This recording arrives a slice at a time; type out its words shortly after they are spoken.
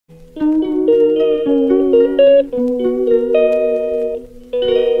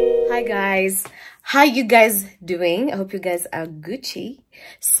Hi guys, how you guys doing? I hope you guys are Gucci.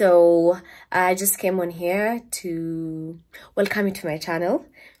 So I just came on here to welcome you to my channel.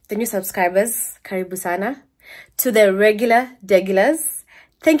 The new subscribers, karibu sana. To the regulars,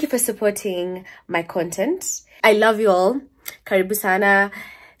 thank you for supporting my content. I love you all. Karibu sana.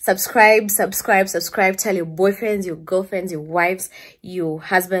 Subscribe. Tell your boyfriends, your girlfriends, your wives, your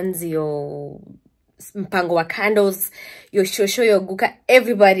husbands, your mpango wa candles, your shosho, your guka,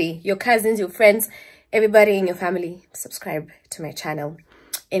 everybody, your cousins, your friends, everybody in your family, subscribe to my channel.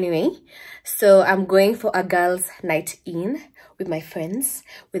 Anyway, so I'm going for a girls' night in with my friends,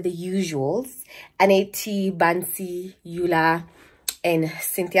 with the usuals, Aneti, Bansi, Yula, and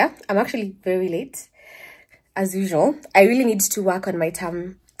Cynthia. I'm actually very late, as usual. I really need to work on my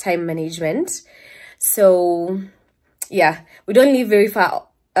time management. So yeah, we don't live very far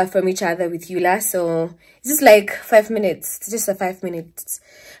from each other with Yula, so it's just like 5 minutes. It's just a 5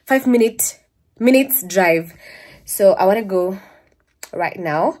 minutes drive. So I want to go right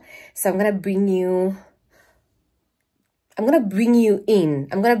now. So I'm gonna bring you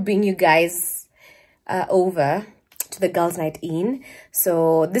guys over to the girls' night in.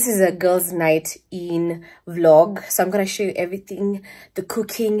 So this is a girls' night in vlog. So I'm gonna show you everything: the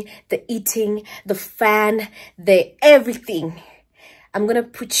cooking, the eating, the fan, the everything. I'm gonna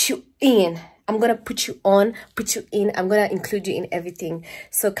put you in. I'm gonna put you on, put you in. I'm gonna include you in everything.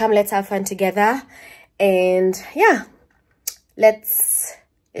 So come, let's have fun together. And yeah, let's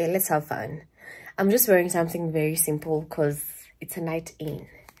have fun. I'm just wearing something very simple because it's a night in.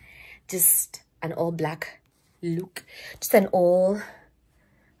 Just an all black look. Just an all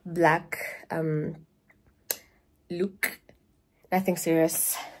black look. Nothing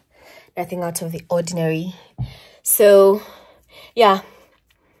serious. Nothing out of the ordinary. So yeah,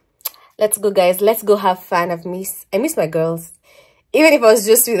 let's go guys, let's go have fun. I miss my girls, even if I was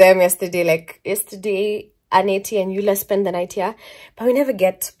just with them yesterday. Like yesterday, Aneti and Yula spent the night here, but we never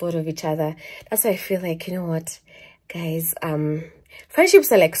get bored of each other. That's why I feel like, you know what guys,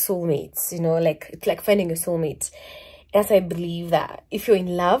 friendships are like soulmates, you know, like it's like finding a soulmate. That's why I believe that if you're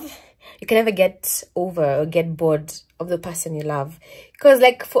in love, you can never get over or get bored of the person you love. Because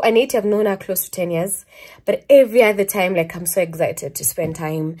like for Aneti, I've known her close to 10 years, but every other time, like, I'm so excited to spend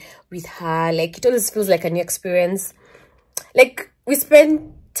time with her. Like, it always feels like a new experience. Like, we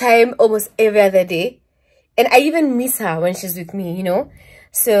spend time almost every other day, and I even miss her when she's with me, you know.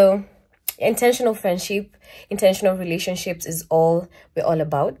 So intentional friendship, intentional relationships is all we're all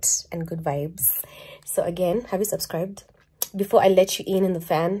about, and good vibes. So again, have you subscribed? Before I let you in the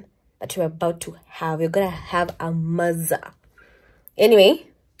fan that we're about to have, we're gonna have a mazza. Anyway,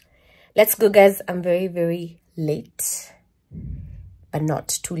 let's go guys. I'm very late, but not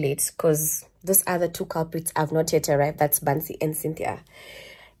too late, because those other two culprits have not yet arrived. That's Bansi and Cynthia.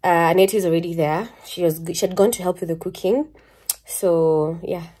 Aneti is already there. She had gone to help with the cooking. So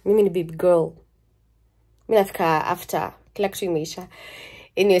yeah, mimi ni baby girl, mimi nafika after kila kitu imeisha.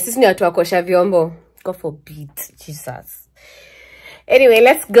 Anyway, sisi ni watu wa kuosha vyombo, God forbid, Jesus. Anyway,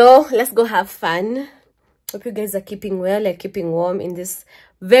 let's go have fun. Hope you guys are keeping well and keeping warm in this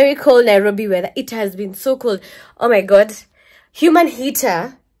very cold Nairobi weather. It has been so cold. Oh my god. Human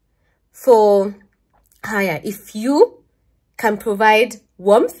heater for hire. If you can provide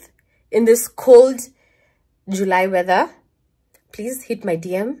warmth in this cold July weather, please hit my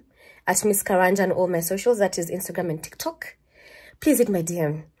DM at Miss Karanja on all my socials. That is Instagram and TikTok. Please hit my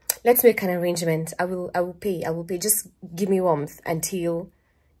DM. Let's make an arrangement. I will pay. Just give me warmth until,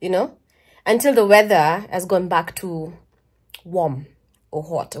 you know, until the weather has gone back to warm or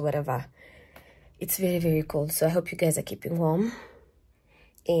hot or whatever. It's very cold. So I hope you guys are keeping warm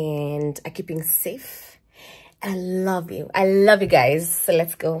and are keeping safe. I love you. I love you guys. So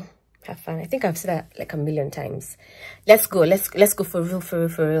let's go have fun. I think I've said that like a million times. Let's go. Let's go for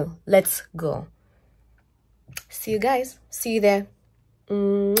real. Let's go. See you guys. See you there.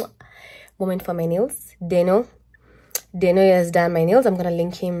 Moment for my nails. Deno has done my nails. I'm gonna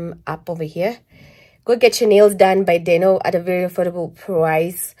link him up over here. Go get your nails done by Deno at a very affordable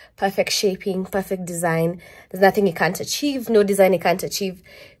price. Perfect shaping, perfect design. There's nothing he can't achieve, no design he can't achieve.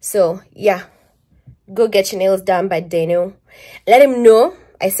 So yeah, go get your nails done by Deno. Let him know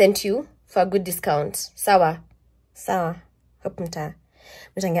I sent you for a good discount. Sawa hope mtangia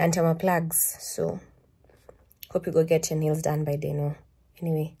anti my plugs. So hope you go get your nails done by Deno.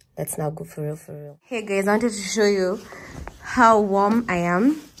 Anyway, let's now go for real. Hey guys, I wanted to show you how warm I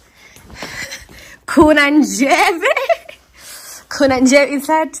am. Kuna njeve is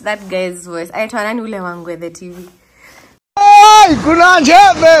that guy's voice. I turn ule wangu the TV. Hey, kuna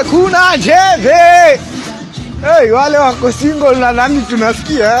njeve. Hey, wale wako single na nani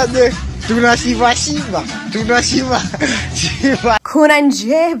tunasikia aje? Tunashiba shiba. Kuna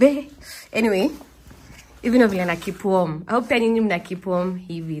njebe. Anyway, even if I keep warm, I hope you keep warm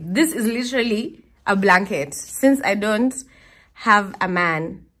heavy. This is literally a blanket. Since I don't have a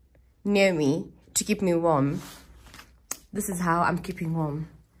man near me to keep me warm, this is how I'm keeping warm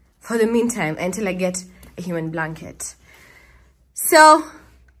for the meantime until I get a human blanket. So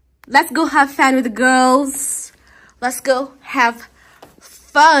let's go have fun with the girls. Let's go have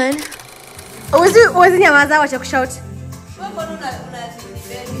fun. Was it Nyamaza what you shout?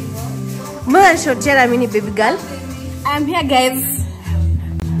 Man, shout tell me baby girl. I'm here, guys.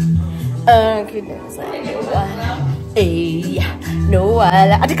 Goodness. Hey, no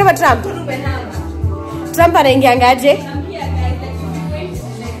wala. Ati kama Trump. Trump anaingiangaje?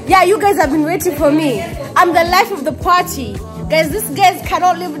 Yeah, you guys have been waiting for me. I'm the life of the party. Guys, these guys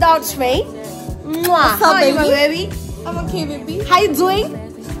cannot live without me. Mwah. What's up, baby? How are you, baby? I'm okay, baby. How you doing?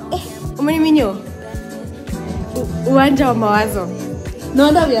 Umeniminyo. Uwanja wa mawazo. No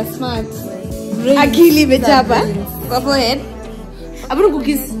wonder we are smart. Akili imechapa kwa forehead. Abuna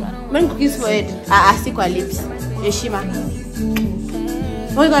cookies. Man cookies forehead. Si kwa lips. Heshima.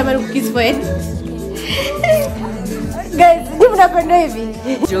 Wewe kwa man cookies forehead. Guys, nipo napenda hivi.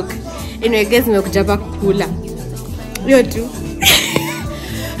 Joke. Anyway, guys, nimekuja hapa kukula. Hiyo tu.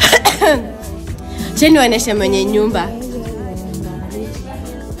 Cheni waonesha mwenye nyumba.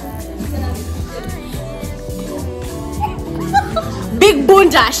 Big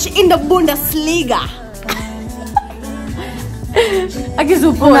Bundash in the Bundesliga.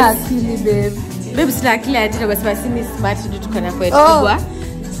 Akizupos. Akili, babe. Babe, sina akili ati na basi basi ni smart ndio tukana kwa kubwa.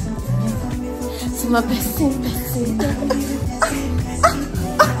 Sima pesi.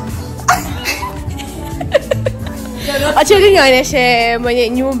 Acha nionyeshe mwenye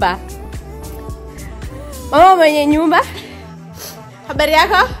nyumba. Mama mwenye nyumba. Habari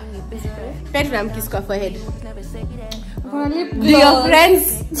yako? Pia tunamkiss kwa forehead. Do your friends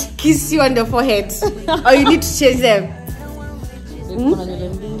kiss you on the forehead? Or you need to change them?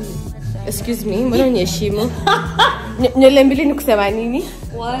 Excuse me, mbona unyeshimu? Nywele mbili ni kusema nini?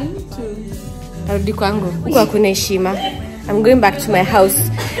 1, 2. Narudi kwangu. Huko hakuna heshima. I'm going back to my house.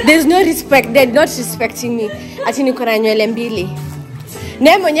 There's no respect. They're not respecting me. Ati niko na nywele mbili.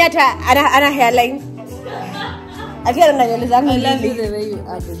 Naye mwenyewe hata ana hairline. Ati ana nywele zangu mbili. I love you the way you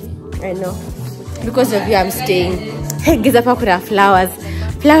are, baby. I know. Because of you, I'm staying. Hey, guys, hapa kuna flowers.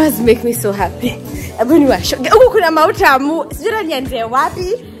 Flowers make me so happy. Abu ni washo. Huko kuna mautamu. Sijui nianze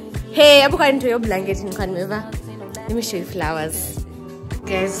wapi. Hey, abu kwa nitoyo blanket nilikuwa nimevaa. Let me show you flowers.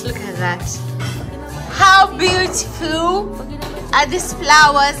 Guys, look at that. How beautiful are these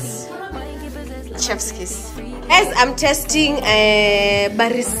flowers? Chef's kiss. As I'm testing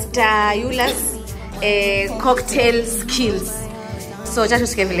barista Yula's cocktail skills. So just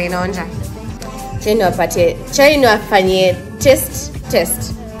tusikie vile inaonja. Chai wafanyie test.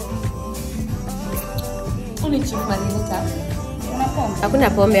 Hakuna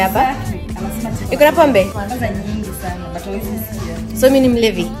pombe hapa? Iko na pombe? So mimi ni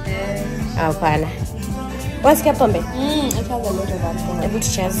mlevi? Hapana. Wasikia pombe? It has a lot of alcohol. Hebu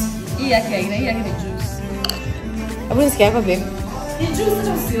tucheze. Hii yake ni juice. Hebu nisikia hapa babe. Ni juice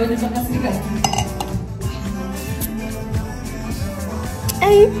tu usione tukasika.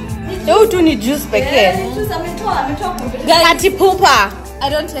 Yo tu ni juice pekee. Juice ametoa. Ati pupa. I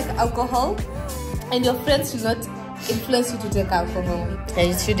don't take alcohol and your friends should not influence you to take alcohol. Yeah,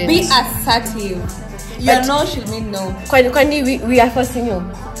 you shouldn't. Be assertive. Your no should mean no. Kwani we are forcing you?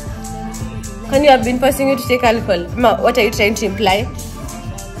 Kwani you have been forcing you to take alcohol? Ma, what are you trying to imply?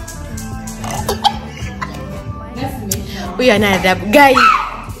 We are not that guy.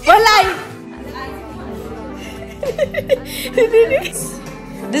 Walai.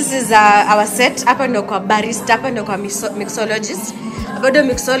 This is our set. Hapa ndo kwa barista, hapa ndo kwa mixologist. Bado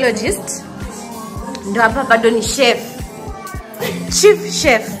mixologist. Ndo hapa bado ni chef. Chief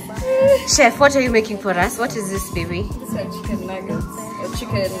chef. Chef, what are you making for us? What is this, baby? These are chicken nuggets or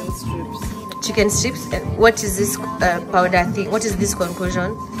chicken strips. Chicken strips. What is this powder thing? What is this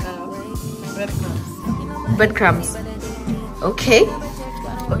conclusion? Breadcrumbs. Breadcrumbs. Okay.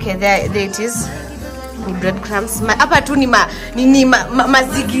 Okay, there it is. Breadcrumbs. Hapa tu ni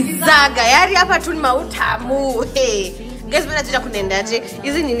mazigizaga. Yari hapa tu ni mautamu. Hey. Guys, bwana tuja kunaendaje?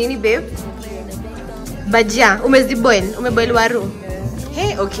 Hizi ni nini, babe? Bajia. Umeboil waru.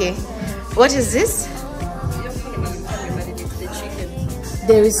 Hey, okay. What is this?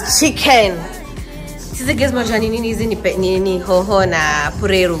 There is chicken. Sisi guys moja nini hizi ni hoho na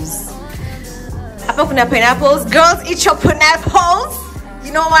pureros. Hapa kuna pineapples. Girls, eat your pineapples.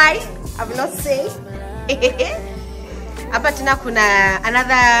 You know why? I will not say. Hapa tena kuna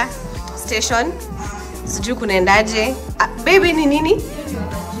another station. Sijui kunaendaje. Baby ni nini?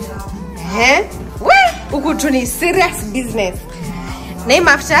 We, huku tu ni serious business. Name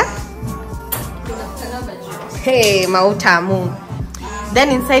after? Hey, mautamu. Then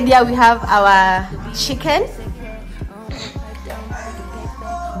inside here we have our chicken.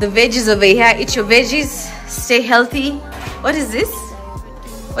 The veggies over here. Eat your veggies. Stay healthy. What is this?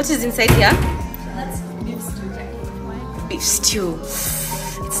 What is inside here? That's beef stew. Beef stew.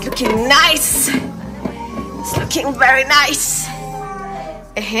 It's looking nice. It's looking very nice.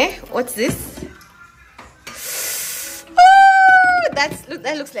 What's this? Oh,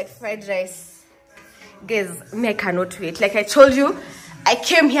 that looks like fried rice. Guys, me, I cannot wait. Like I told you, I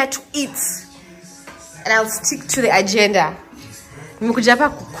came here to eat, and I'll stick to the agenda. Nimekuja hapa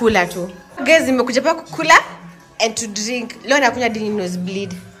kukula tu. Guys, nimekuja hapa kukula and to drink. Leo nakunywa dini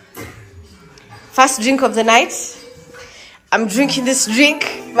nosebleed. First drink of the night. I'm drinking this drink,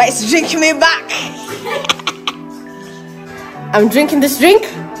 but it's drinking me back. I'm drinking this drink,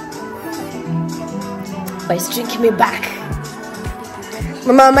 but it's drinking me back.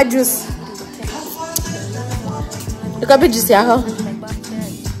 Mama juice. You can be juice yako.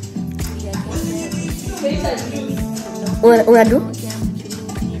 Unadu?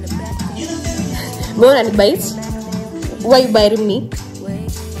 Mbona ni bite? Why you biting me?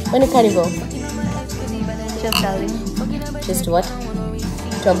 When you carnival? Just darling. Just what?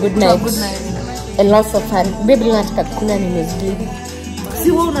 To a good night. To a good night. And lots of fun. Baby, nataka kuna ni nosebleed.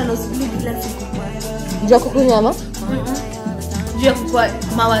 Si wewe una nosebleed kila siku. Jua kukunywa ama? Jua kwa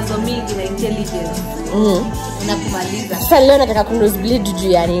mawazo mingi na intelligence. Unakumaliza. Sasa leo nataka kuna nosebleed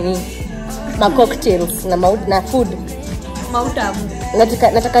juu ya nini? Ma cocktails na food. Mautamu.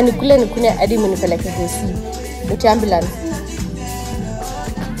 Nataka nikule hadi mnipeleke hosi. Uti ambulance.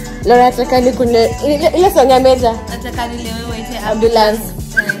 Leo nataka nikule ile songa meja. Nataka nile wewe ite ambulance.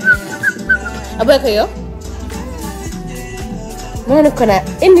 Abaka hiyo? Mbona niko na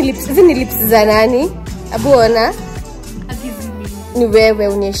hizi ni lips za nani? Abuona? Ni wewe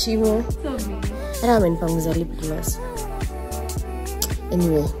uniheshimu. Ana amenipanguza lip gloss.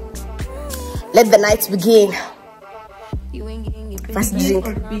 Anyway, let the night begin. First drink.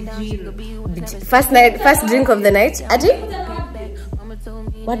 First drink of the night. Ati?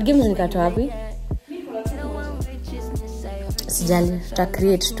 What games nikatoa wapi? Sijali, tuta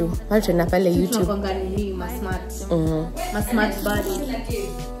create tu. Wale tuna pale YouTube. Tunakonga nini ma smart. Ma smart body.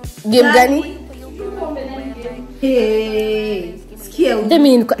 Game gani? Hey, sikia.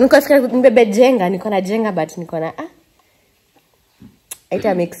 Demi nikafikiri mbebe jenga, niko na jenga but niko na It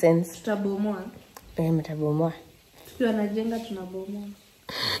make sense. Tutabomoa. Mtabomoa. Tukiwa na jenga tunabomoa.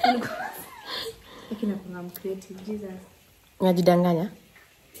 Lakini kuna creative Jesus. Unajidanganya?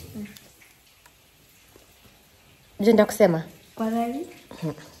 Jenda kusema? Kwa nani?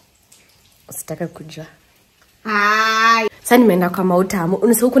 Usitaka kujua. Hai. Sasa nimeenda kwa mautamu.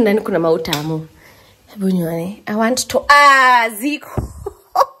 Unasema huko ndani kuna mautamu. Hebu nione. I want to ziko.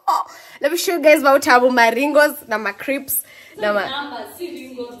 Let me show you guys mautamu, maringos na macrips na numbers, si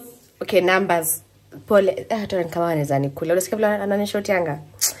ringos. Okay, numbers. Pole. Hata kama wanaweza nikula. Unasikia vile ananishout yanga.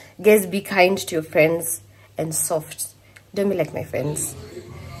 Guys, be kind to your friends and soft. Don't be like my friends.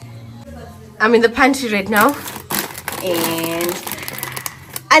 I'm in the pantry right now. And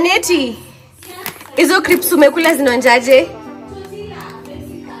Aneti, hizo crips umekula zinaonjaje?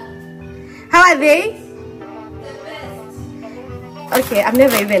 How are they? The best. Okay, I've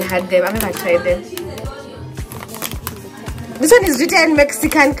never even had them. I've never tried them. This one is written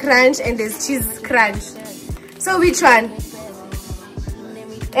Mexican crunch and there's cheese crunch. So which one?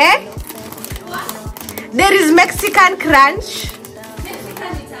 Eh? There is Mexican crunch.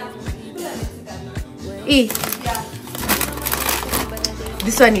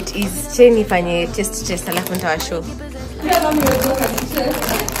 This one it is. Cheni fanye test alafu nitawashow.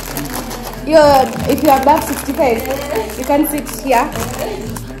 If you are above 65, you can sit here.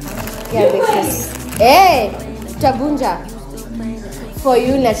 Yeah, because tabunja. For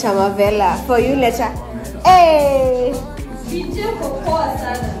you lecha mavela. For you lecha.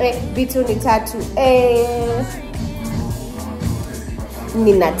 Bitu ni tatu.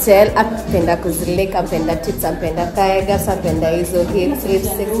 Ninatel apenda kuzileka, apenda tips, apenda kaiga, apenda hizo hips,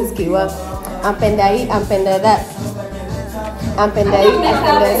 sexes kiwa, apenda hii, apenda that, apenda hii,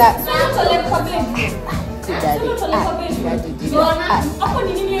 apenda that. Hapo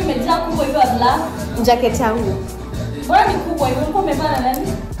ni nini imejaa kubwa hiyo bla? Jacket yangu. Bora ni kubwa hiyo, uko umebana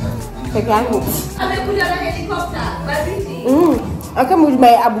nani? Peke yangu. Amekuja na helicopter, baridi.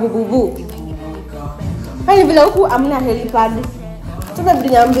 Akamujima abububu. Hani vile huku amna helipad. Tuna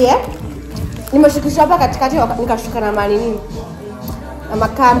vinyambia. Nimeshukisha hapa katikati nikashuka na manini. Na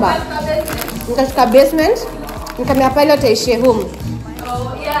makamba. Nikashuka basement, nikamia pilot aishe home.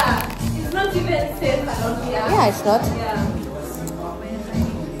 Oh yeah. It's not even safe around here. Yeah, it's not. Yeah.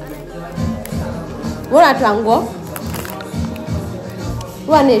 Mbona tango?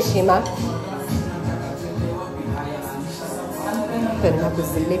 Wana heshima. Penda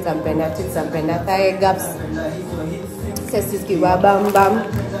kusilika, penda tits, penda thigh gaps. Sesi kiwa bam bam.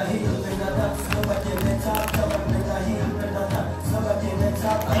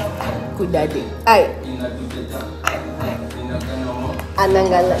 Kudade. Ay.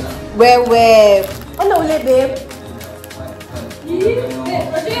 Anangala. Wewe. Ona ule babe.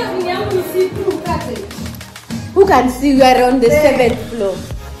 Who can see you are on the 7th floor?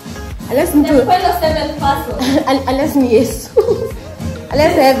 Unless me too. Unless me yes.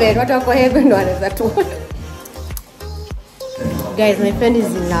 Unless heaven. What wako heaven wanaweza tu. Guys, my friend is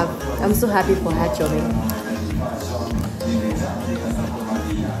in love. I'm so happy for her, Chome.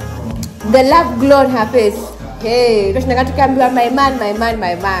 The love glow on her face. Hey, tunataka tukiambiwa my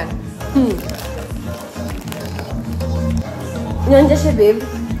man. Nyonjeshe babe.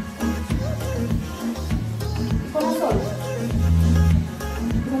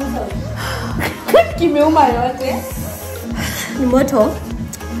 Kimeuma yote. Ni moto.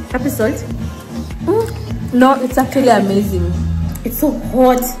 Happy salt. No, it's actually amazing. It's so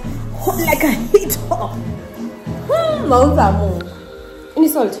hot. Hot like a heat. Mauza mo. Any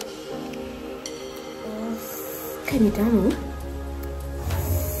salt? Can you tell me?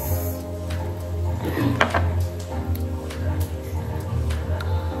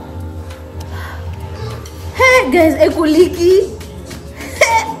 Hey guys, ekuliki.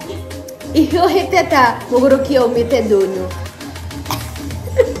 Iyo heteta mogorokia umete donyo.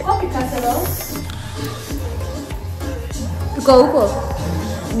 Okay, casserole. Tuko huko.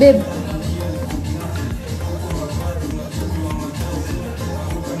 Babe.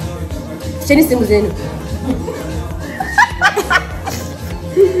 Cheni simu zenu.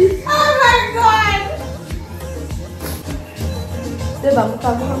 Oh my god. Babe, amuka.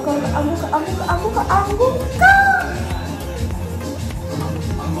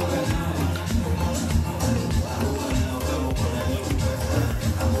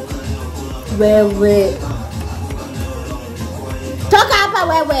 Wewe. Toka hapa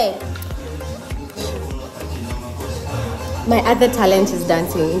wewe. My other talent is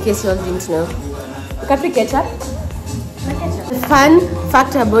dancing, in case you all didn't know. Kapi ketchup? The fun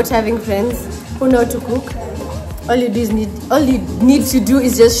fact about having friends who know to cook, all you need to do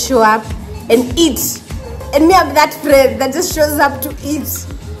is just show up and eat. And me have that friend that just shows up to eat.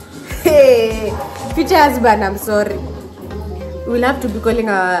 Hey, future husband, I'm sorry. We'll have to be calling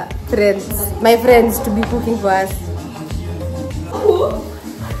our friends, my friends, to be cooking for us.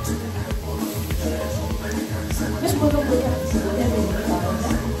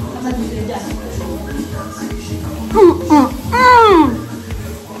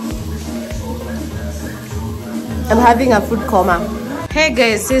 I'm having a food coma. Hey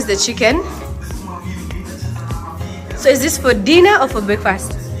guys, here's the chicken. So is this for dinner or for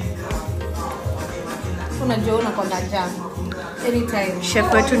breakfast? Anytime.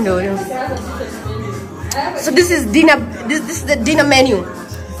 Chef wetu ndo huyo. So this is dinner. This is the dinner menu.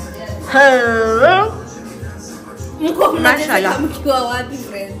 Mashallah. Mkiwa wapi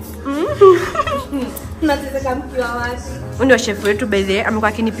friends? Mnataka mkiwa wapi? Ndio chef wetu by the way amekuwa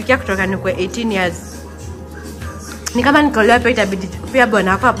akinipikia kutoka nikuwa 18 years. Ni kama nikolewa pia itabidi pia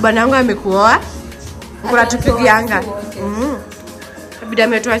bwana wangu amekuoa. Kuna tupigianga. Itabidi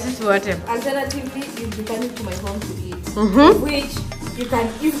ametoa sisi wote. Alternatively, you'll be coming to my home to eat. Which you can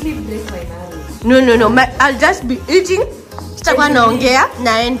easily break my marriage. No. I'll just be eating. Sitakuwa naongea,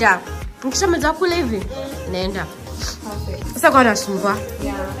 naenda. Nikishamaliza kula hivi, naenda. Perfect. Sasa kwa nasumbua.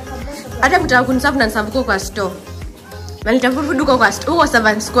 Yeah. Hata kutaka kunisafu na nisafu kwa store. Na nitafurudu kwa store. Huko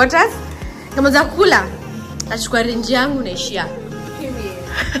servants quarters. Kama za kula, nachukua range yangu naishia.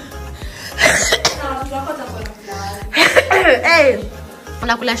 Hey,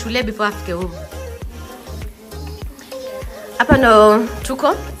 unakula shule before afike home. Hapa ndo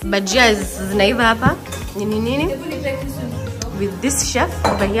tuko. Bajia zinaiva hapa. Nini? With this chef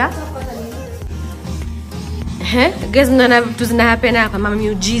over here. Guys, mnaona vitu zinahappen hapa mama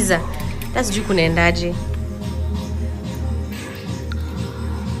miujiza. Hata sijui kunaendaje.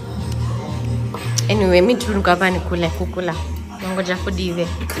 Anyway, mimi tu niko hapa nikula kukula. Ngoja food ive.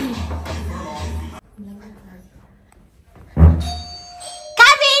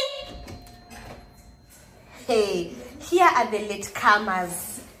 Hey, here are the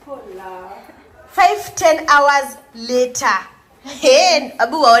latecomers. 5-10 hours later. Hey,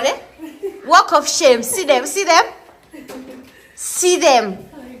 abu waone? Walk of shame. See them. See them. See them.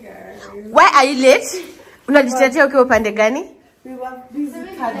 Why are you late? Unajitetea ukiwa upande gani? We were busy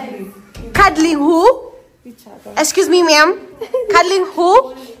cuddling. Cuddling who? Each other. Excuse me, ma'am. Cuddling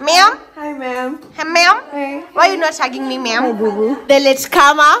who? Ma'am? Hi, ma'am. Hey, ma'am? Hey. Why are you not hugging me, ma'am? Hi, boo-boo. The late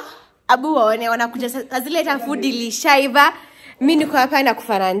kama. Abu waone wanakuja zile food ilishaiva. Mimi niko hapa na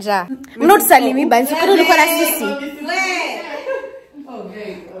kufa njaa. Mnotusalimi basi. Kuna ulikuwa na sisi.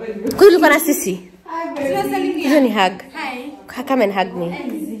 Kuna ulikuwa na sisi. Hizo ni hug. Come and hug me.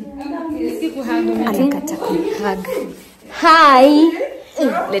 Alikata hug. Hi.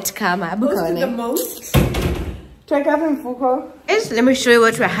 Let's come. Abu kaone. Let me show you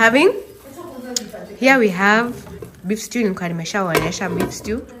what we're having. Here we have beef stew. Nilikuwa nimeshawaonyesha beef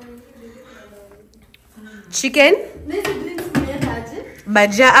stew. Chicken.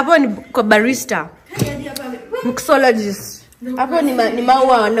 Baja. Hapo ni kwa barista. Mixologist. Hapo ni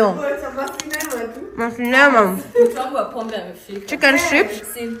maua no. Masinema. Chicken strips.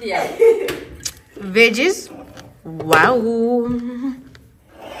 Veggies. Wow.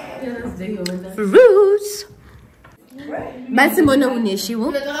 Fruits. Basi mbona unyeshimu?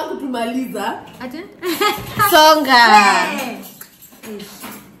 Unataka kutumaliza? Ate? Songa.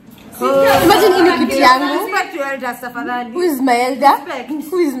 Imagine ini kiti yangu. Who is my elder?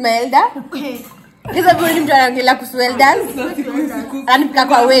 Who is my elder? Kisa bwana mtu anaongelea kuhusu elders. Ananipika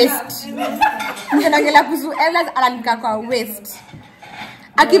kwa waist. Mtu anaongelea kuhusu elders ananipika kwa waist.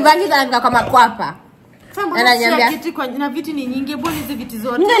 Akivangiza ananipika kwa makwapa. Ananiambia kiti kwa na viti ni nyingi, mbona hizo viti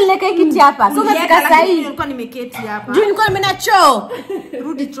zote? Ndio nileka kiti hapa. So umefika sasa hivi. Nilikuwa nimeketi hapa. Juu nilikuwa nimeenda choo.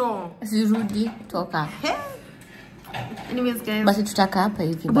 Rudi choo. Sirudi, toka. Anyways guys. Basi tutaka hapa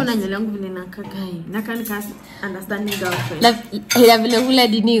hivi. Mbona nywele yangu vile inakaa gai? Nakaa nika understanding girlfriend. La vile vile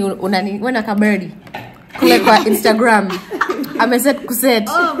dini unaniona kabirdi. Kule kwa Instagram. Ameset kuset.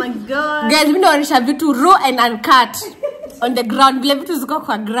 Oh my god. Guys, mimi naonyesha vitu raw and uncut on the ground. Vile vitu ziko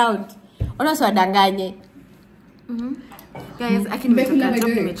kwa ground. Ona siwadanganye. Guys,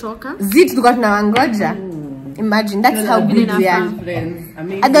 nimechoka. Zit tulikuwa tunawangoja. Imagine that's how good we are.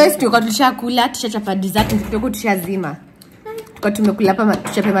 Otherwise tulikuwa tushakula, tushachapa dessert, tulikuwa tushazima. Tulikuwa tumekula hapa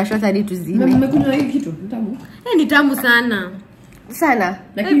tuchape mashota hadi tuzime. Mmekunywa hii kitu? Tamu. Ni tamu sana. Sana.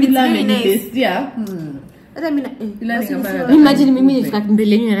 Lakini bila amenitastia. Hata mimi imagine mimi nifika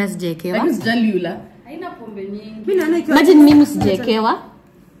mbele yenu na sijaekewa. Lakini sijali ula. Haina pombe nyingi. Mimi naona ikiwa imagine mimi sijaekewa.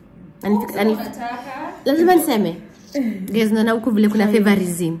 Lazima niseme. Guys, naona huko vile kuna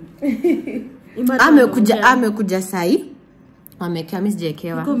favorism. Amekuja sai. Amekea mimi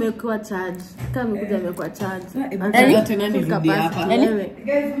sijaekewa. Niko umekuwa charge. Kama amekuja amekuwa charge. Hata tena ni video hapa.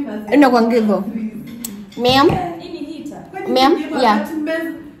 Enda kwa ngevo. Ma'am? Ma'am? Yeah.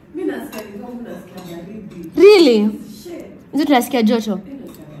 Mimi nasikia ngongo nasikia baridi. Really? Ndio tunasikia joto.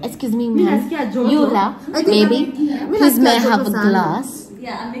 Excuse me, ma'am. Yula, baby. Please may I have a glass?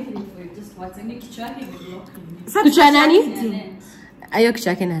 Yeah, I'm making it for you. Just what? I make kichwa yake block. Kichwa nani? Ayo kichwa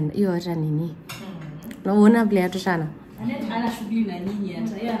yake nani? Hiyo hata nini? Unaona vile atoshana? Ana shughuli na nini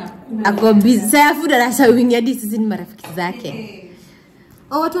hata yeye anakula. Ako busy. Sasa food anasawini hadi sisi ni marafiki zake.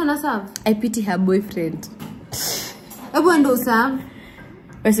 Oh, watu wanaserve. I pity her boyfriend. Hebu ndo userve.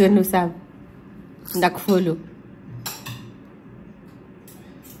 Wewe ndio userve. Ndakufollow.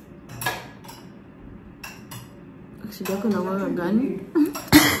 Shida yako na mwana gani?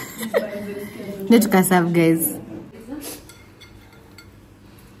 Let's go serve, guys.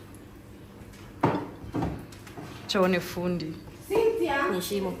 Chaone fundi. Cynthia.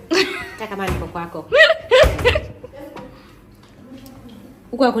 Nishimo. Taka mali kwa kwako.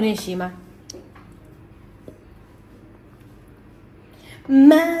 Uko hakuna heshima.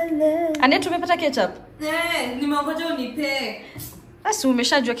 Ane tumepata ketchup? Nimeongoja unipe. Basi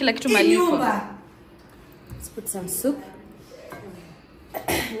umeshajua kila kitu maliko. Let's put some soup.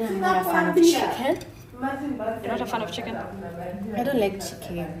 I'm not a fan of chicken. You're not a fan of chicken? I don't like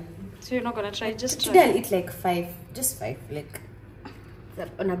chicken. So you're not gonna try? Just try. Today I'll eat like 5. Just 5. Like,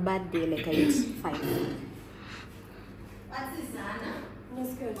 on a bad day, like I eat 5. What's this, Anna? No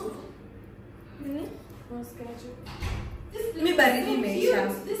schedule. Really? No schedule. Me baridi imeisha.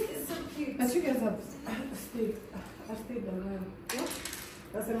 This is so cute. But you guys have stayed alone. Yeah?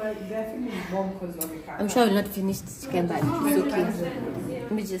 I'm sure I will not finish this chicken, but it's okay.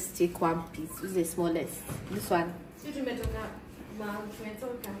 Let me just take one piece. This is the smallest. This one.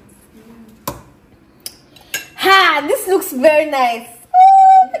 Ha! This looks very nice.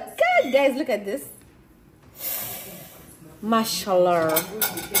 Oh my god, guys, look at this. Mashallah.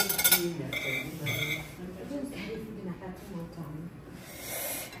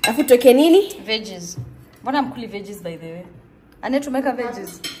 Afu toke nini? Veggies. Mbona mkuli veggies by the way? Anatumeka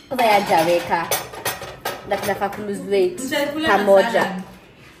veggies. Kama ya jaweka. Na tunafaa ku lose weight. Pamoja.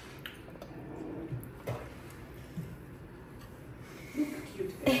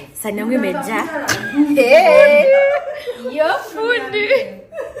 Sani yangu imejaa. Yo food.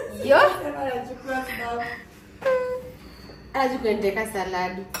 Yo. Ajukendeka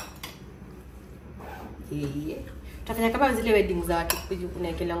saladi. Tutafanya kama zile wedding za watu kuju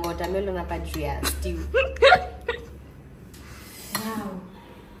kuna kile watermelon hapa juu ya stew. Wow.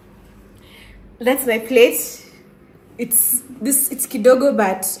 That's my plate. It's kidogo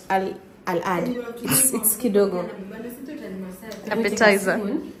but I'll add. It's kidogo. Appetizer.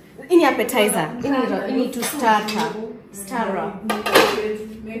 Ini appetizer. Ini to starter.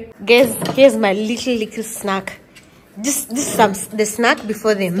 Here's my little snack. This is the snack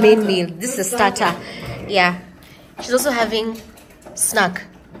before the main meal. This is a starter. Yeah. She's also having snack.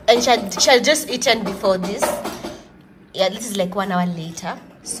 And she had just eaten before this. Yeah, this is like 1 hour later.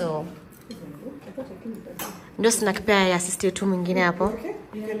 So no snack pia ya sister yetu mwingine hapo.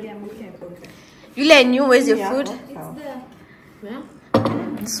 Yule new, where's your food?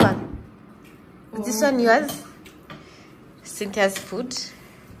 This one. Is this one yours? Cynthia's food.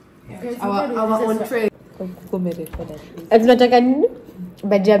 Our own tray. Tunataka nini?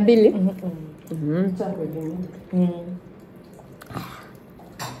 Bajia mbili.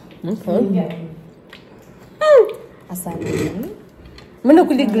 Asante. Mbona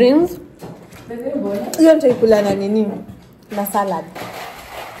kuli greens? Hiyo nitaikula na nini? Na salad.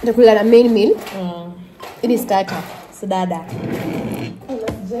 Nitakula na main meal. Ini starter. Sudada.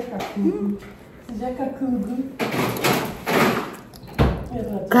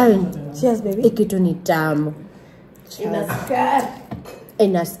 Karen, Cheers baby. ikitu ni tamu.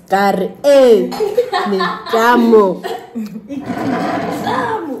 Ina sukari. Ni tamu. Ikitu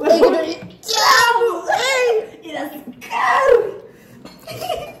ni tamu. Ina sukari.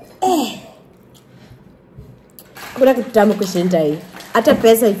 Kuna kitu tamu kushinda hii. Hata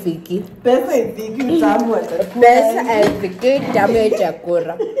pesa ifiki. Pesa ifiki tamu hata. Pesa haifiki tamu ya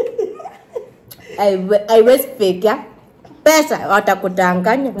chakula. Haiwezi fika. Pesa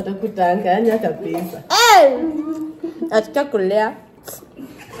watakudanganya. Watakudanganya kabisa. Acha kulea.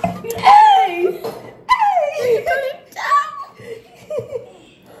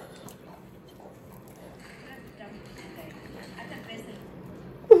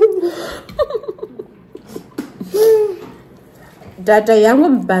 Dada yangu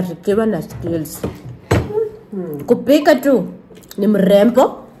mbarikiwa na skills. Kupika tu ni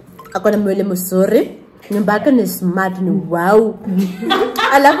mrembo, ako na mwili mzuri, nyumba yake ni smart, ni wow.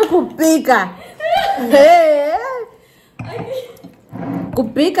 Alafu kupika.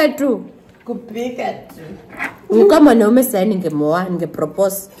 Kupika tu. Niko mwanaume sasa ningemoa,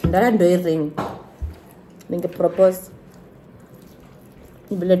 ningepropose. Ndara ndo ring. Ningepropose.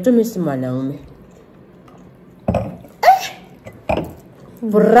 Bila tu mimi si mwanaume.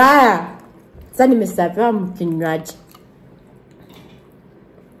 Bra. Sasa nimesafia mkinywaji.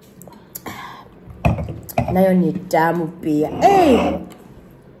 Nayo ni tamu pia.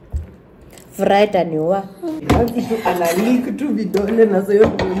 Friday ni wa. Kitu analik tu vidole na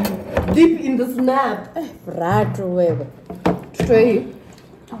sio deep in the snap. Friday wewe. Tutoe.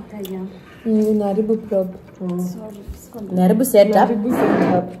 Naribu probe. Naribu setup.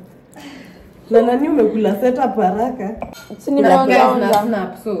 Na nani umekula setup haraka? Sini naonja.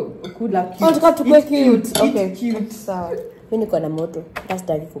 Snap so kula cute. Unataka tukue cute. Okay. Cute. Sawa. Mimi niko na moto.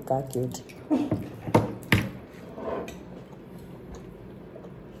 Basta kukaa cute.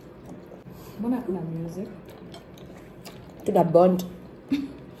 Mbona kuna music? Tuna bond.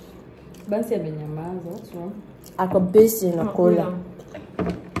 Basi amenyamaza, so. Ako busy na kula.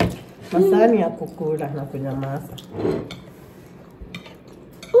 Masani ya kukula na kunyamaza.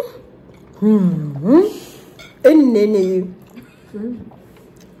 Nini?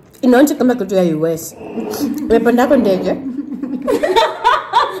 Inaonja kama kitu ya US. Umepanda kwa ndege?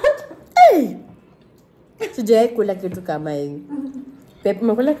 Sijai kula kitu kama hii. Pepe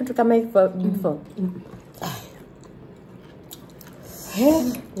umekula kitu kama hii before?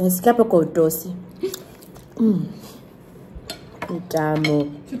 Nasikia hapo kwa utosi.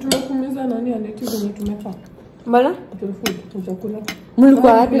 Tamu. Tumekumiza nani aneti zenye tumeka? Mbona? Food, chakula.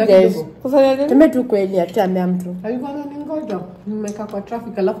 Mlikuwa wapi guys? Kufanya nini? Teme tu kweli atambia mtu. Alikuwa ananingoja. Nimeka kwa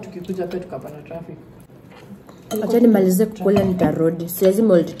traffic alafu tukikuja pia tukapata traffic. Acha nimalize kukula nitarudi. Siwezi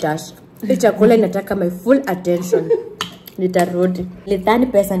multitask. Hii chakula inataka my full attention. Nitarudi. Lidhani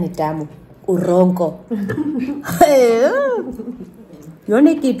pesa ni tamu. Urongo.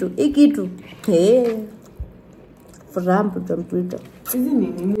 Yone kitu. Frampo kwa Twitter. Hizi ni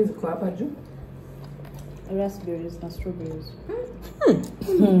nini ziko hapa juu? Raspberries and strawberries.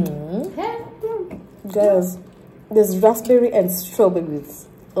 Guys, there's raspberry and strawberries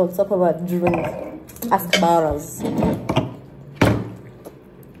on top of a drink. Asbaras.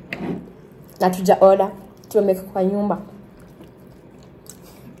 Na tuja order. Tumeka kwa nyumba.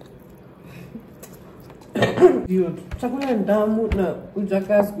 Hiyo chakula ndamu na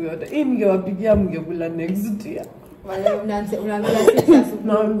ujakaa siku yote. Hii ningewapigia mngekula next year. Unaanza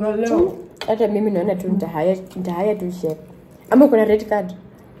leo. Hata mimi naona tu nitahaya tu chef. Ama kuna red card?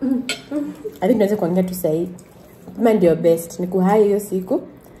 I think naweza kuongea tu sahi. Kama ndio best ni kuhaya hiyo siku.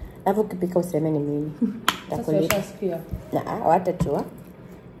 Alafu ukipika useme ni mimi. Nitakulipa. Na watajua.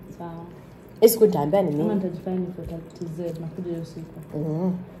 Sawa. Siku nitaambia ni mimi. Kama nitajifanya niko TZ na kuja hiyo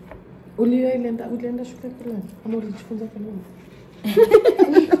siku. Ulienda shule fulani? Ama ulijifunza fulani?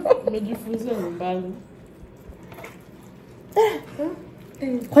 Nimejifunza nyumbani.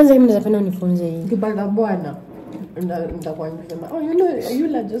 Kwanza mimi nataka unifunze hii. Kibanda bwana. Nitakuwa nisema, oh, you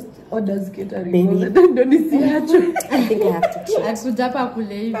know just orders catering. Baby. Don't nisiacho. I think I have to cheat. Asujapa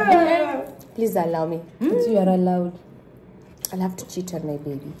kule hivi. Please allow me. You are allowed. I'll have to cheat on my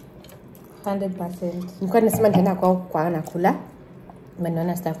baby. 100%. Nilikuwa nasema nitaenda kwa anakula.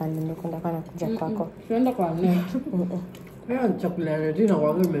 Mbona Stefan nimekwenda kwa anakuja kwako. Tunaenda kwa nani? Kwa chakula ready na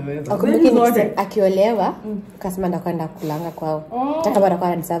wangu imeweza. Akiolewa kasema ndakwenda kulanga kwao. Hata kama atakuwa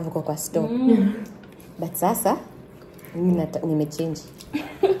aniserve kwa store. But sasa mimi nimechange.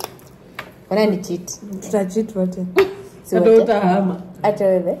 Wana ni cheat. Tuta cheat wote. Ndio utahama. Hata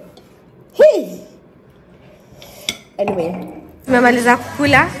wewe. Hey. Anyway, tumemaliza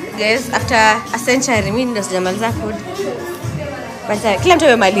kukula guys after a century. Mimi ndio sijamaliza food. But kila mtu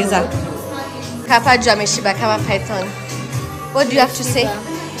amemaliza. Kapa juu ameshiba kama python. What do you have to say?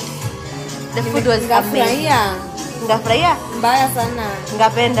 The food was amazing. Ngafurahia? Mbaya sana.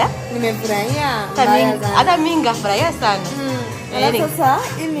 Ngapenda? Nimefurahia. Mbaya sana. Hata mimi ngafurahia sana. Alafu sasa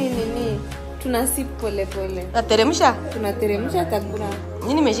ili nini? Tunasip pole pole. Tunateremsha takura.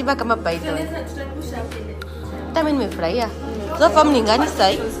 Mimi nimeshiba kama python. Hata mimi nimefurahia. So form ni gani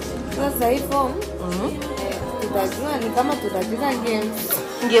sasa? Sasa hii form tutajua ni kama tutacheza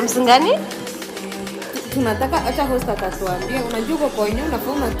games ngani? Tunataka acha host atatuambia. Unajua uko kwenye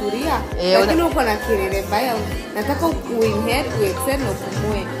unafaa unatulia. Lakini uko na kelele mbaya. Nataka uinhead uexcel na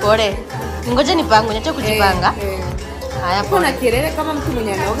kumue. Pole. Ngoja nipange, niache kujipanga. Haya pole. Uko na kelele kama mtu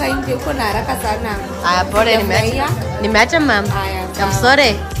mwenye anaoga nje, uko na haraka sana. Haya pole, nimeacha mama. I'm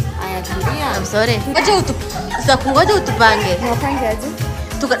sorry. Haya tulia. I'm sorry. Ngoja utupange. Unapange aje?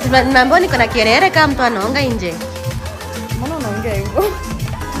 Mambo niko na kelele kama mtu anaonga nje. Mbona unaongea hivyo?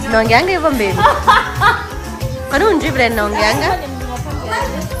 Naongeanga hivyo mbele. Kwani unjui vile naongeanga?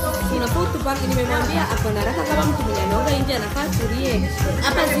 Unafaa utupange, nimemwambia ako na haraka kama mtu mwenye anaoga nje anafaa tulie.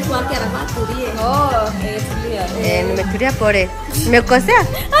 Hapa siku yake anafaa tulie. Tulia. Nimetulia pole. Nimekosea?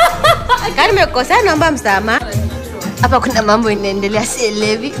 Kama nimekosea naomba msamaha. Hapa kuna mambo inaendelea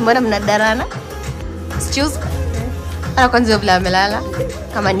sielewi. Mbona mnadarana? Excuse. Ana kwanza vile amelala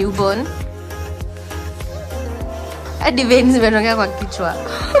kama newborn. Hadi veins zimetokea kwa kichwa.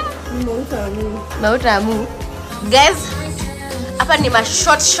 Mautamu. Guys, hapa ni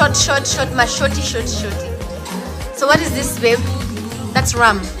short. So what is this, babe? That's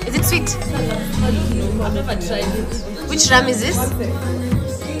ram. Is it sweet? I've never tried it. Which ram is this?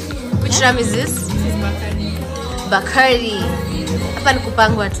 Which ram is this? This is Bacardi. Hapa ni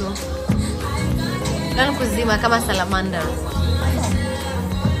kupangwa tu. Nani kuzima kama salamander.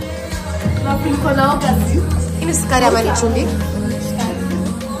 Ini sukari ama ni chumvi?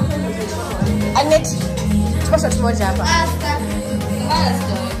 Anet, chukua shot moja hapa.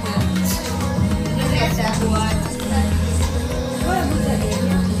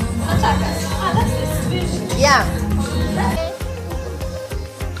 Yeah.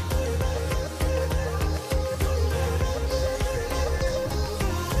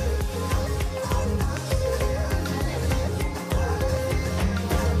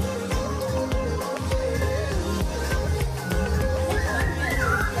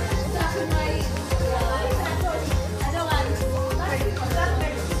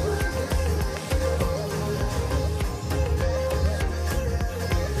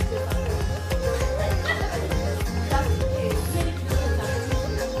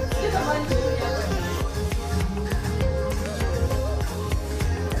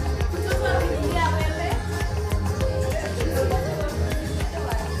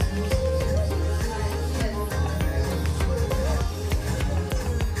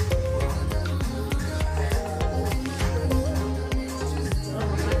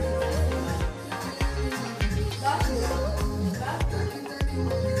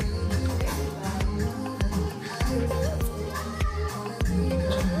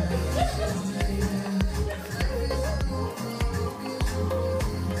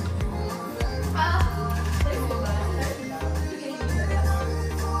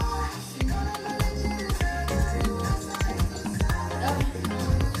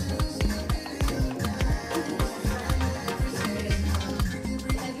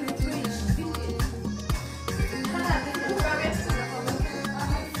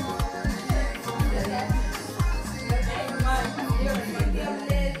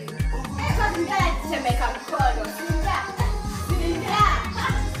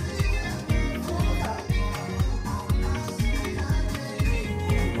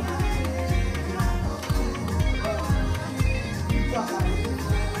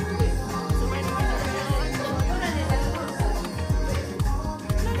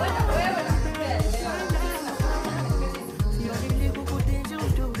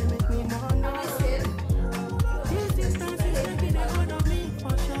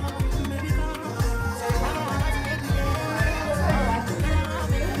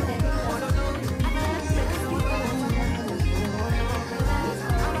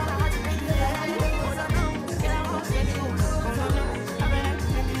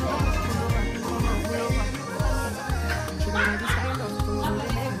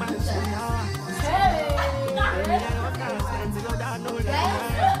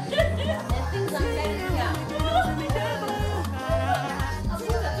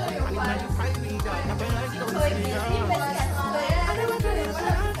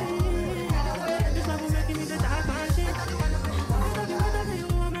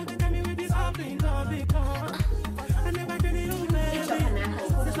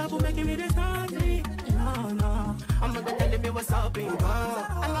 what's up in God.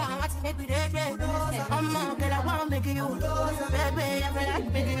 I'm gonna make me dead, baby. I'm on that I wanna make you. Baby, I feel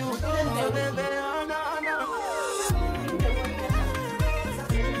like making you. Oh, baby, oh, no, no.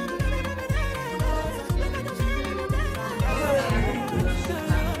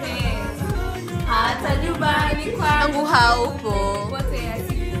 Hata nyumbani kwangu haupo.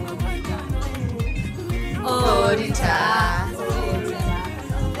 Orita.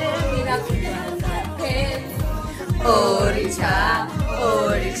 Orita.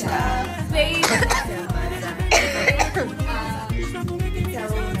 Orita.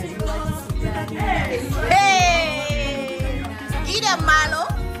 Hey! Ida malo.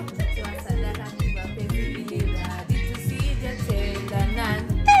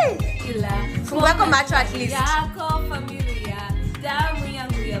 Fungua macho at least.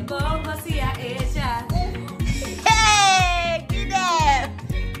 Hey! Get them!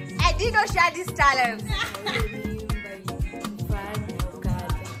 I did not share this talent.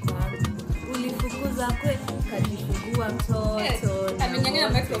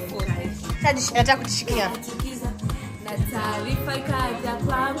 Nataka kutishikia. Na taarifa ikaja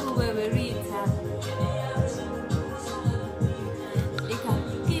kwangu wewe Rita.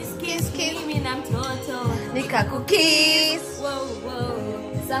 Mimi na mtoto Nikakukiss. wow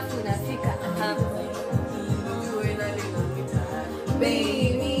safu nafika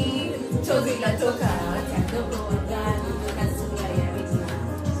baby chozi natoka tandogo wangani kasura ya Rita.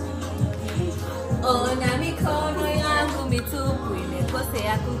 Ona mikono yangu mitupu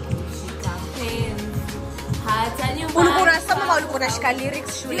imekosea kukushika penzi. Hata nyumbani Ulikuwa unasoma au ulikuwa unashika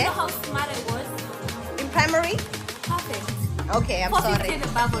lyrics shule? how smart I was In primary? perfect. Okay, I'm sorry. 450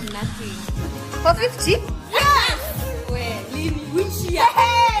 above or nothing. 450? Yes! Where? Lini? Which year?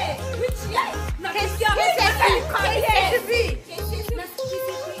 Hey! Which year?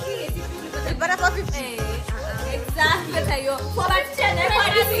 Ulipata 450? Exactly. Hata hiyo.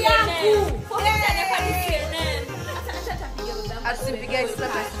 450 yangu. 450 yangu. Asipigia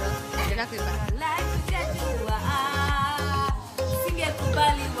isipata. Ndio kuiba.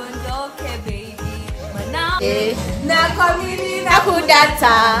 Singekubali uondoke baby. Manao. Na kamili na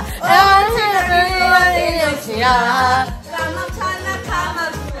kudata. Kama mchana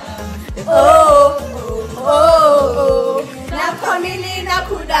kama Oh. Na kamili na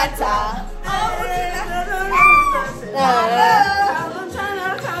kudata.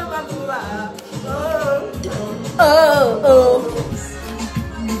 Oh.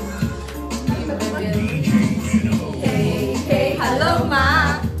 Hey, hello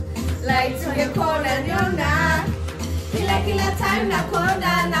ma. Like tungekona niona. Kila time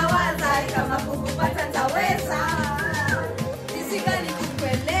nakonda nawaza kama kukupata taweza. Nisikani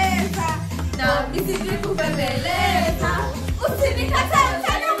kukueleza na nisijui kubembeleza. Usinikatae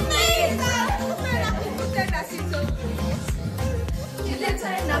utaniumiza. Kupenda kukutenda sito. Kile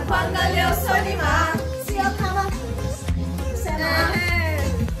time napanga leo soni ma. Sio kama sema.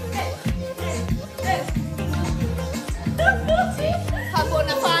 Hapo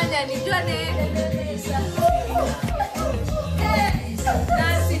nafanya nijone.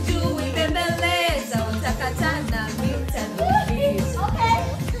 Na sijui bembeleza utakatana mitanukizi.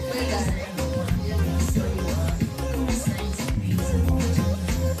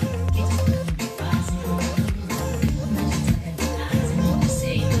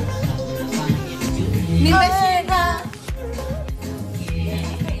 Nimeshika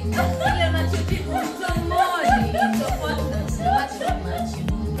ile nachojibu mdomoni tofauti na macho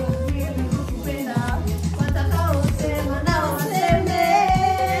kupenda watakao sema na waseme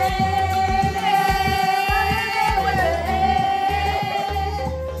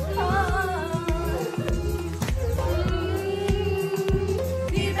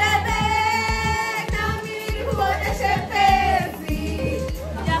ni bebe kami kuoneshe penzi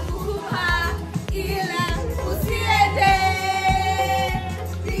ya kukupa ila usiende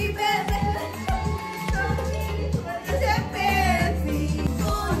ni bebe kami kuoneshe penzi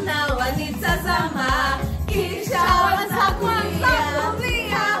wanitazama kisha wanakulia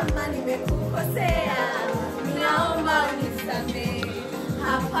kama nimekukosea naomba unisamehe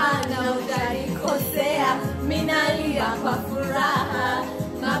hapana hujanikosea minalia kwa furaha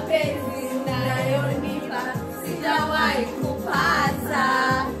mapenzi unayonipa sijawahi kupata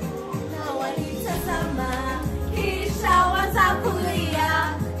na wanitazama kisha wanakulia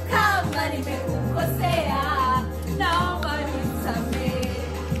kama nimekukosea naomba unisamehe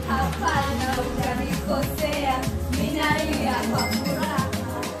hapana hujanikosea minalia kwa furaha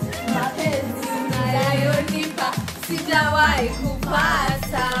mapenzi unayonipa sijawahi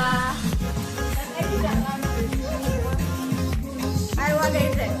kupata.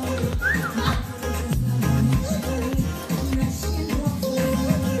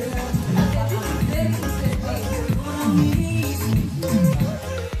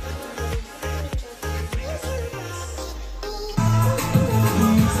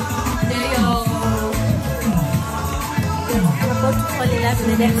 love in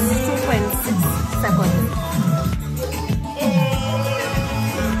the next 2.6 seconds.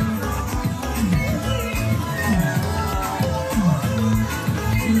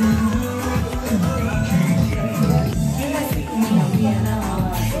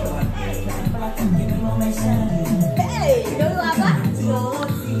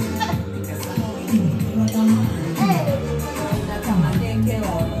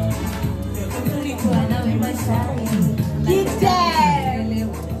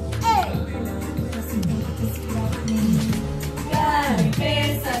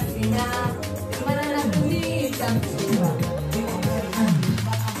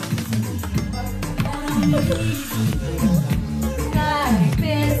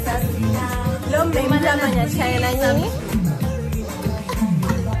 Lo mmeimanya China nyinyi.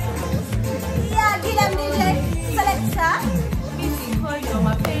 Ya kila mdile selector. Mimi koyo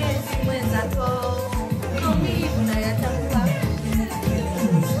mapenzi mwenzako. Mimi unayatambua.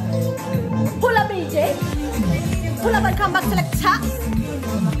 Pull up DJ. Pull up and come back selector.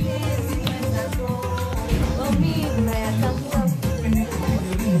 Mimi unayatambua.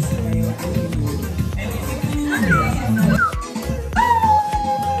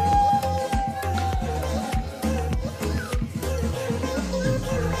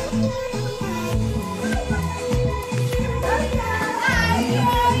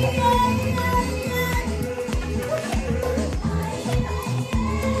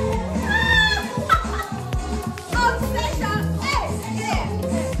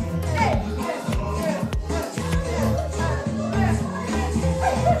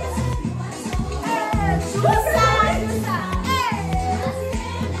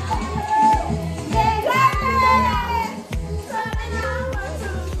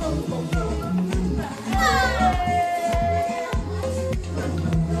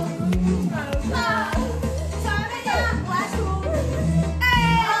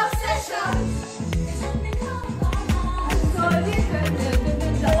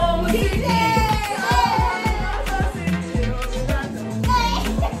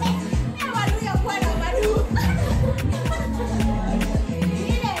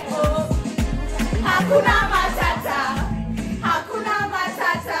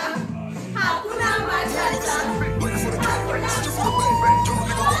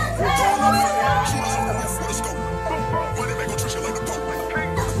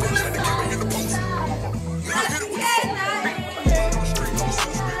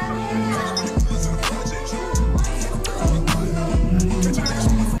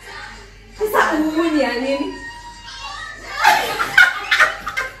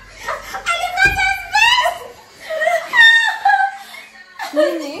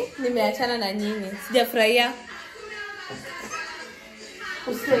 Nimeachana na nyinyi. Sijafurahia.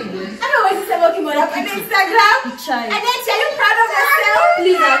 Australia. I don't want to say what you want on Instagram. And then are you proud of yourself?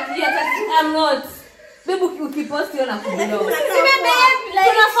 Please, yes, I'm not. Baby, ukipost hiyo na kublog.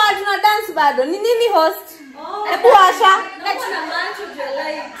 Tuna dance bado. Ni nini host? Hebu washa.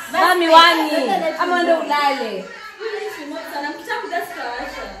 Mami wani. Ama ndo ulale.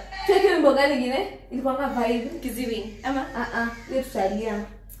 Teke wimbo gani ngine? Ilikuwa kama vibe Kiziwi. ama Hiyo tutalia.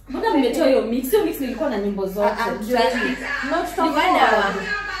 mbona mmetoa hiyo mix? Hiyo mix ilikuwa na nyimbo zote. Not from one.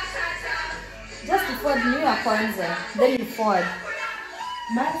 Just to forward new ya kwanza. Then you forward.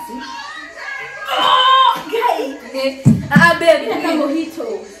 Basi. Okay. Babe, Ina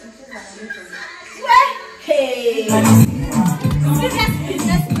mojito. Hey.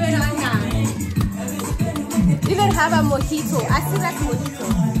 Business going on now. You even have a mojito. I see that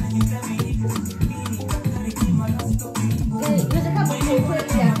mojito.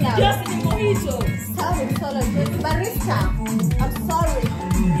 just the mojito. Sorry. Barista. I'm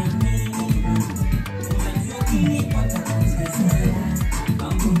sorry.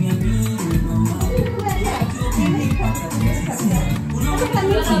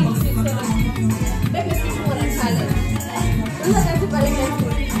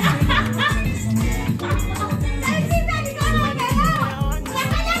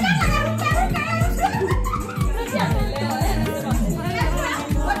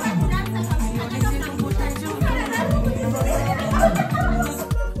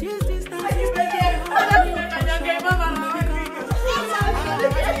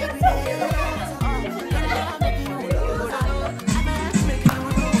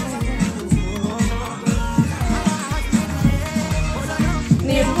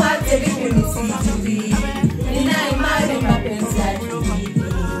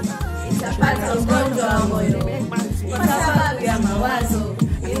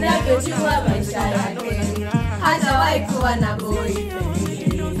 Kuwa na boyfriend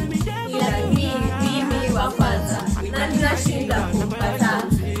ila mimi wa kwanza na ninashinda kumpata.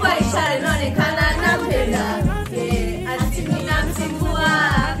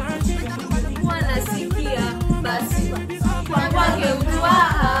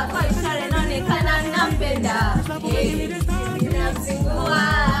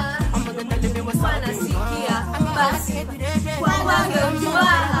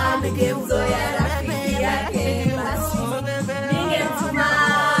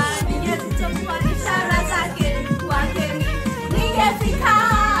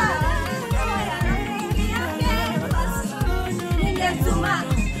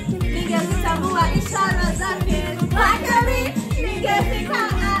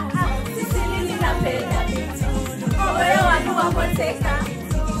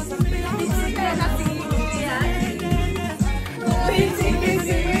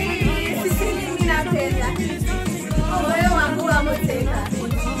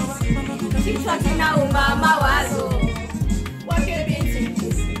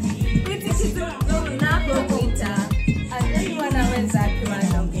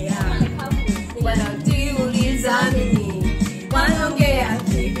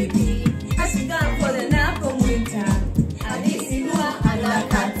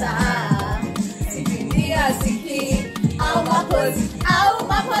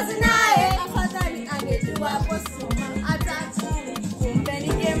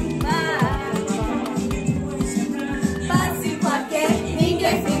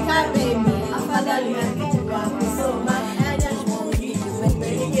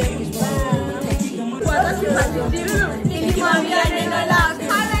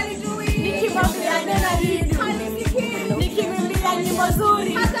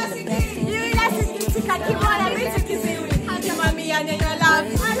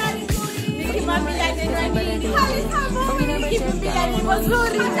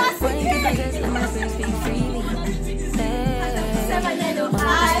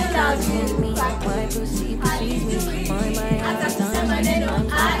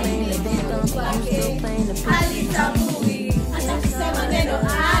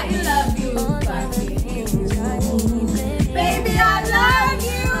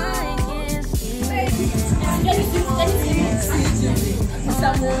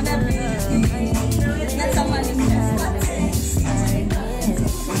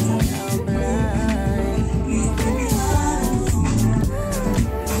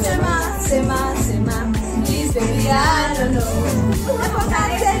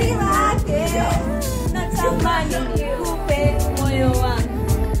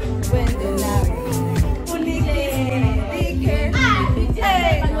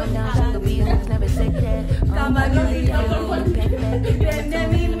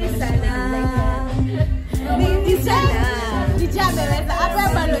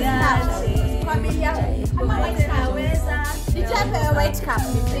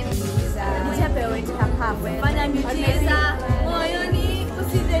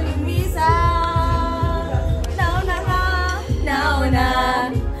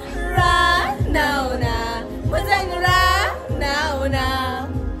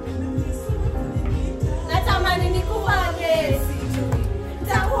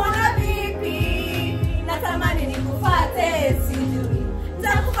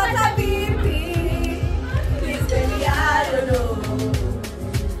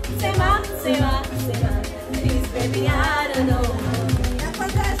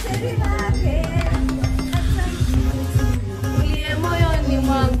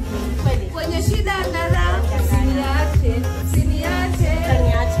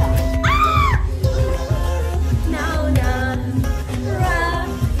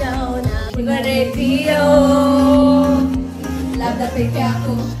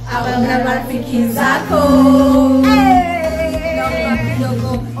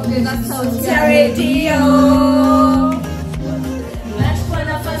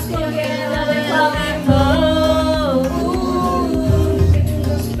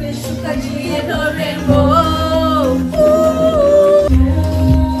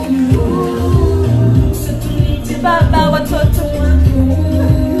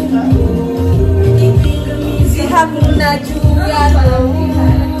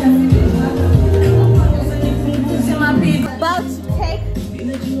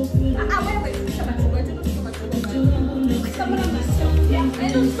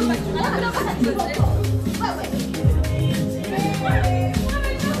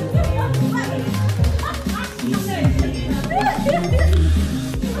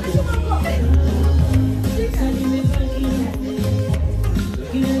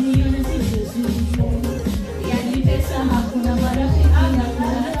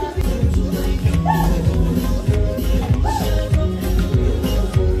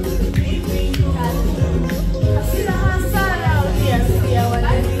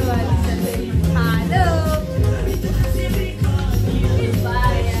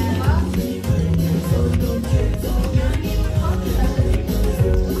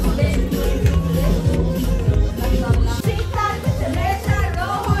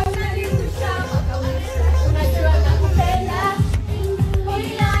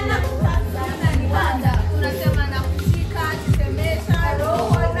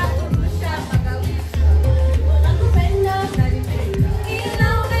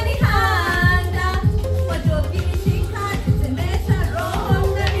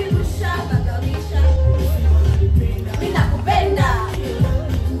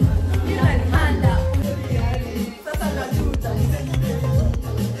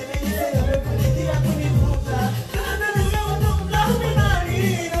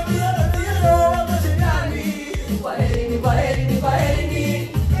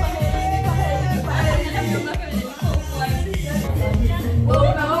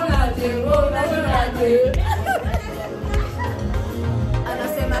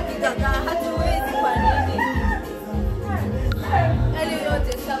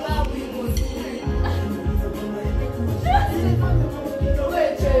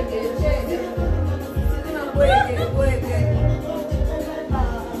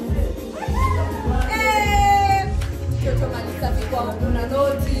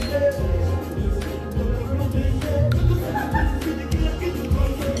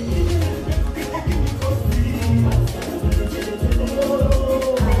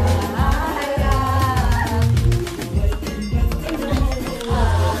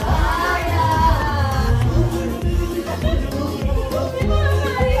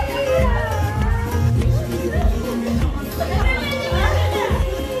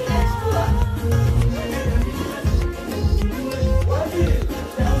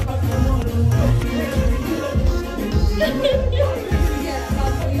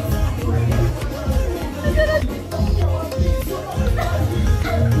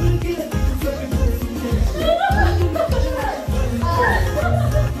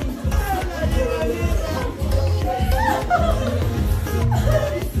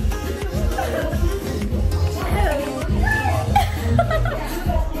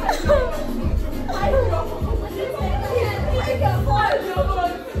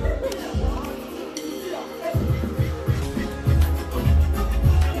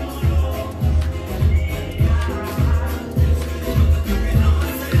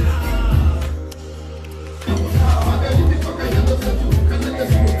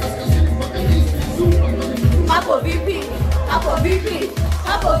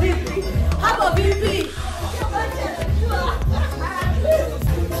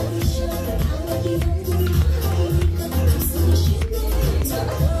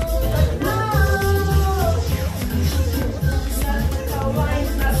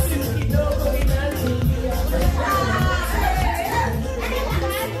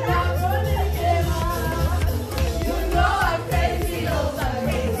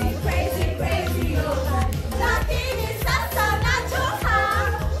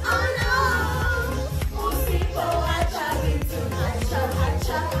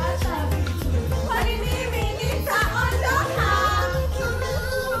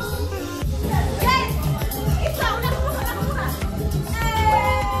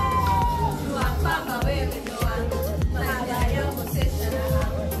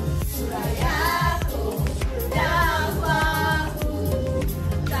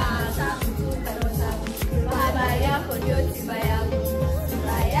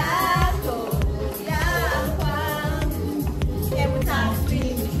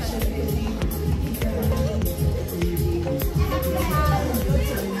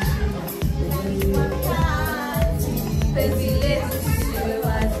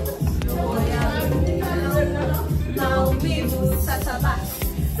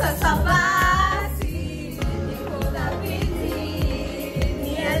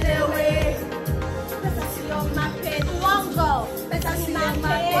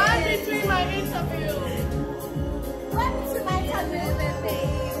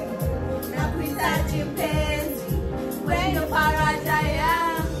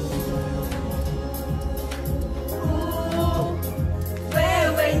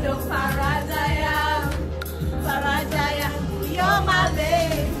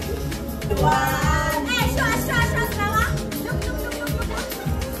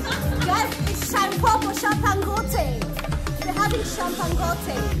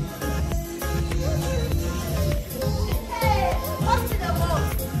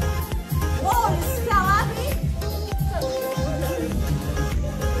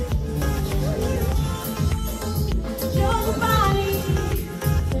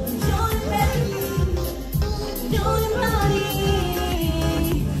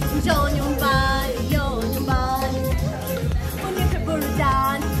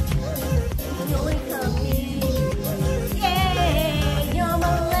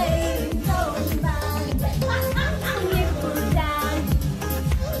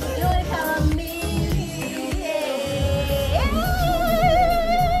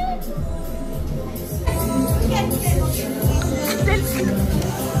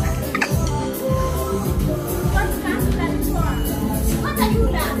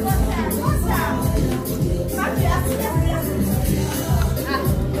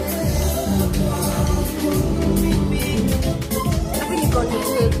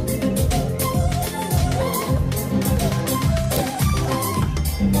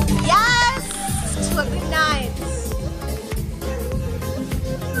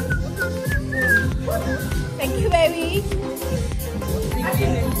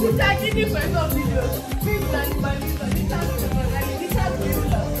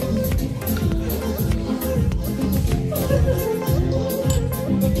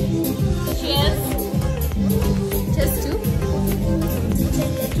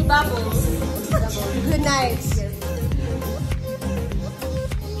 Good night.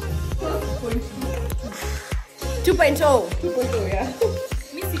 Two point oh, yeah.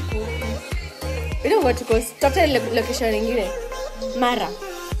 We don't go to coast. Top 10 location ingine. Mara.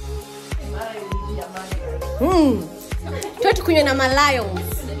 Tuwe tukunywe na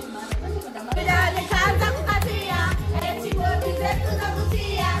Lions.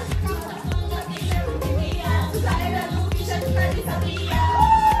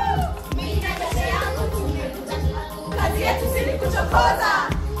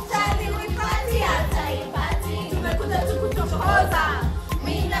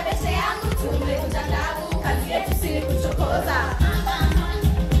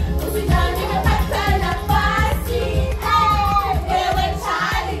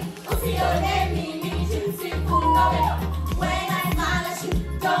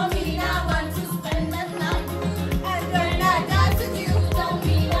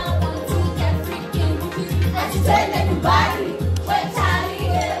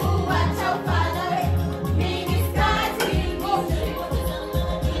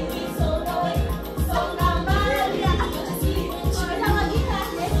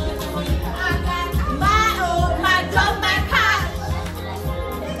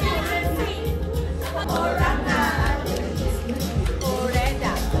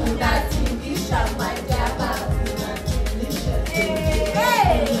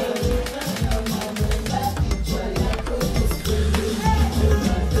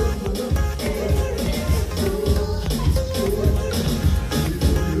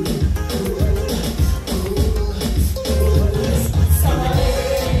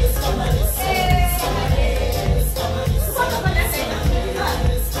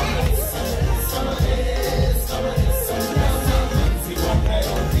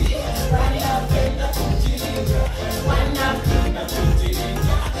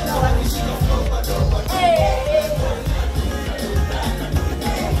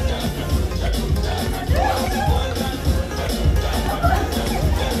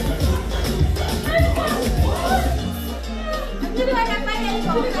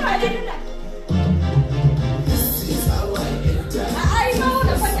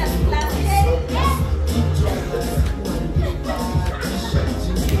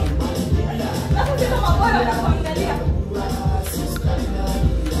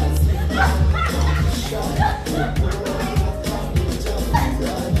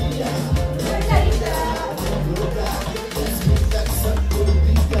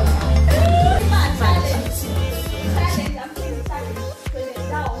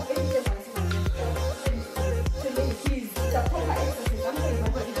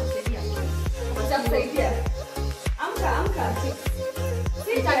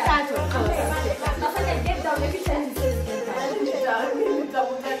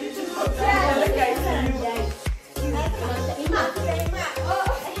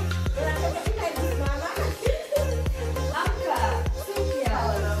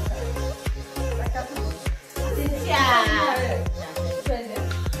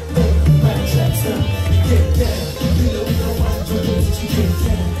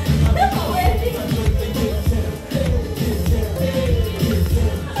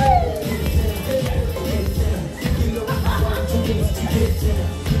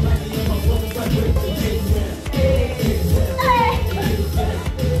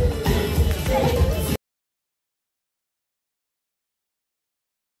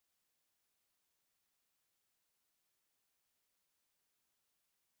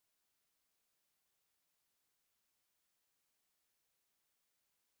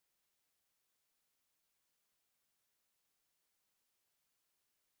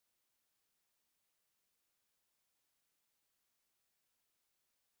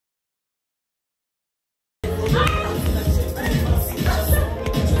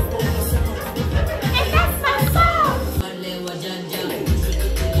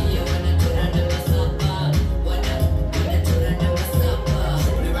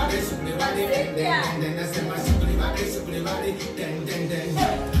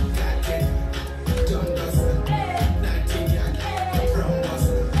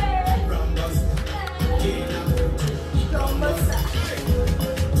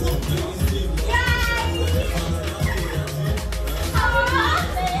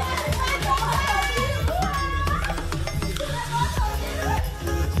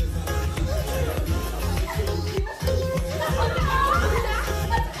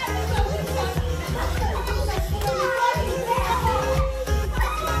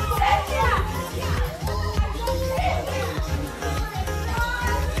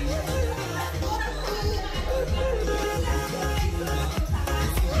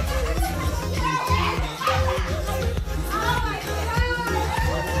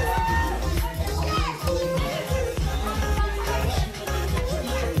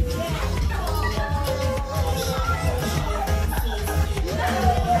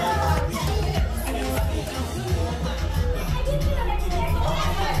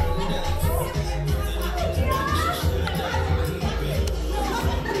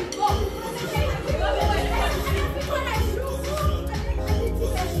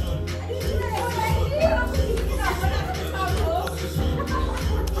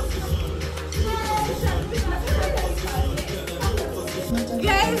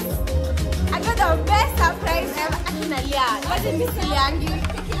 the best surprise ever.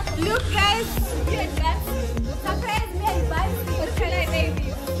 Look guys, surprise me and birthday. What can I name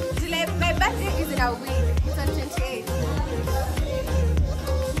it? My birthday is in a week. It's on 28th.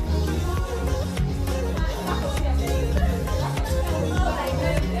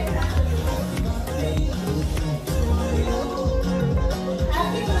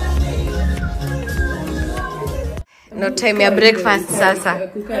 No time ya breakfast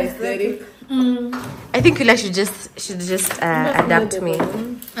sasa. I think Kila should just adapt me.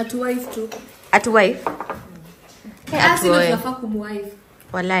 At wife too. At wife. At wife. Kumwife.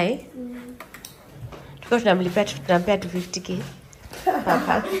 Walai. Tuko tunamlipia 250k.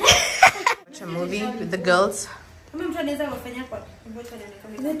 Papa. Watch a movie with the girls.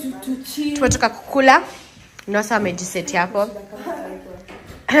 Tumetoka kukula. Nosa amejiset hapo.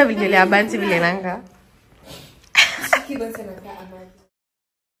 Vile ya bansi vile nanga.